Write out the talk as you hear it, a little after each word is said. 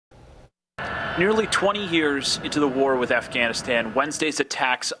Nearly 20 years into the war with Afghanistan, Wednesday's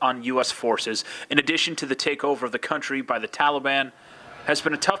attacks on U.S. forces, in addition to the takeover of the country by the Taliban, has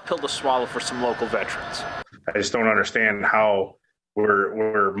been a tough pill to swallow for some local veterans. I just don't understand how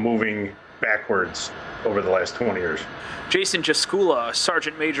we're moving backwards over the last 20 years. Jason Jaskula, a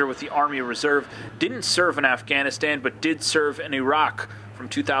sergeant major with the Army Reserve, didn't serve in Afghanistan but did serve in Iraq from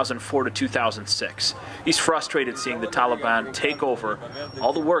 2004 to 2006. He's frustrated seeing the Taliban take over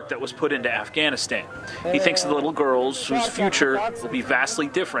all the work that was put into Afghanistan. He thinks of the little girls whose future will be vastly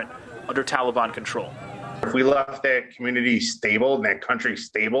different under Taliban control. If we left that community stable and that country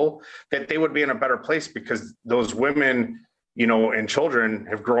stable, that they would be in a better place, because those women, and children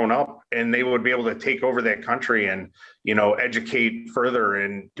have grown up, and they would be able to take over that country and, educate further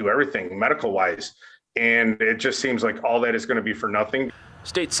and do everything medical wise. And it just seems like all that is going to be for nothing.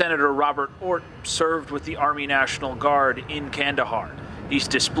 State Senator Robert Ortt served with the Army National Guard in Kandahar. He's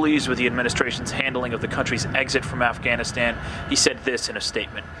displeased with the administration's handling of the country's exit from Afghanistan. He said this in a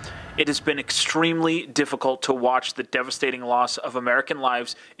statement: "It has been extremely difficult to watch the devastating loss of American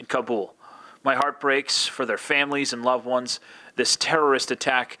lives in Kabul. My heart breaks for their families and loved ones. This terrorist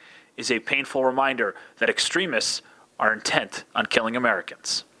attack is a painful reminder that extremists are intent on killing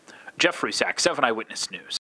Americans." Jeff Resack, 7 Eyewitness News.